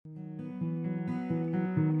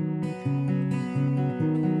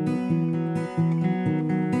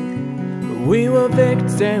We were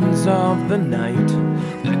victims of the night,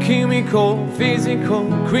 the chemical, physical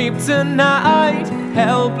kryptonite,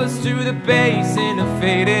 helpless to the base in a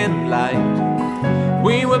fading light.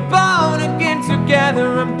 We were born again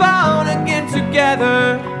together and born again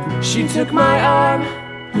together. She took my arm,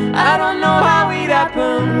 I don't know how it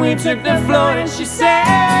happened. We took the floor and she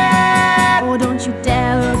said, oh, don't you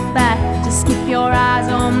dare look back, just keep your eyes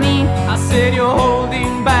on me. I said, you're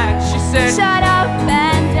holding back. She said, shut up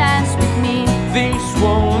and dance with me. This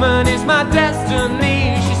woman is my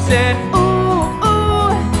destiny. She said, ooh,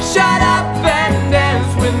 ooh, shut up and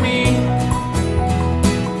dance with me.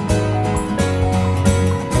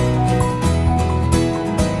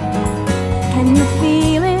 Can you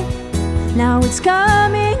feel it? Now it's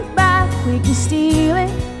coming back, we can steal it.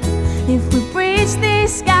 If we breach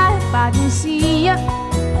this sky, if I can see you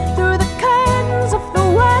through the curtains of the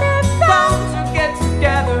waterfall. Bound to get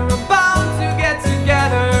together, bound to get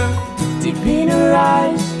together. Deep in her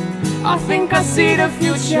eyes, I think I see the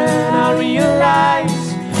future and I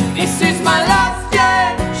realize this is my last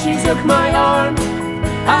year. She took my arm,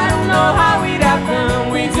 I don't know how it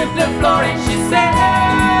happened. We took the floor and she said,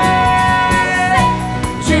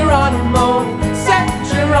 Geronimo, say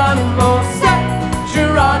Geronimo, say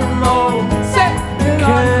Geronimo, say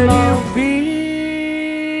Geronimo. Can you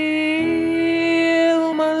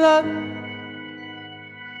feel my love?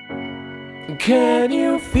 Can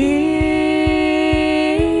you feel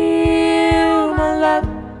my love?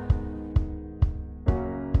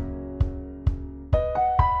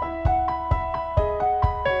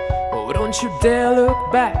 Oh, don't you dare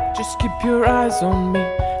look back, just keep your eyes on me.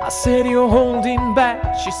 I said, you're holding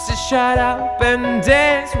back. She said, shut up and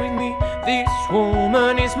dance with me. This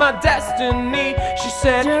woman is my destiny. She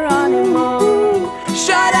said, Geronimo,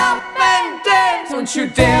 shut up and dance. Don't you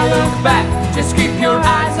dare look back, just keep your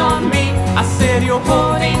eyes on me. I said, you're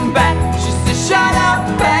holding back. She said, shut up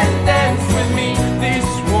and dance with me. This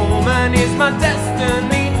woman is my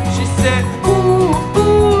destiny. She said, ooh,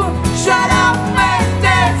 ooh, shut up and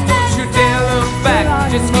dance. Don't you dare look back,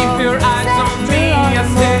 just keep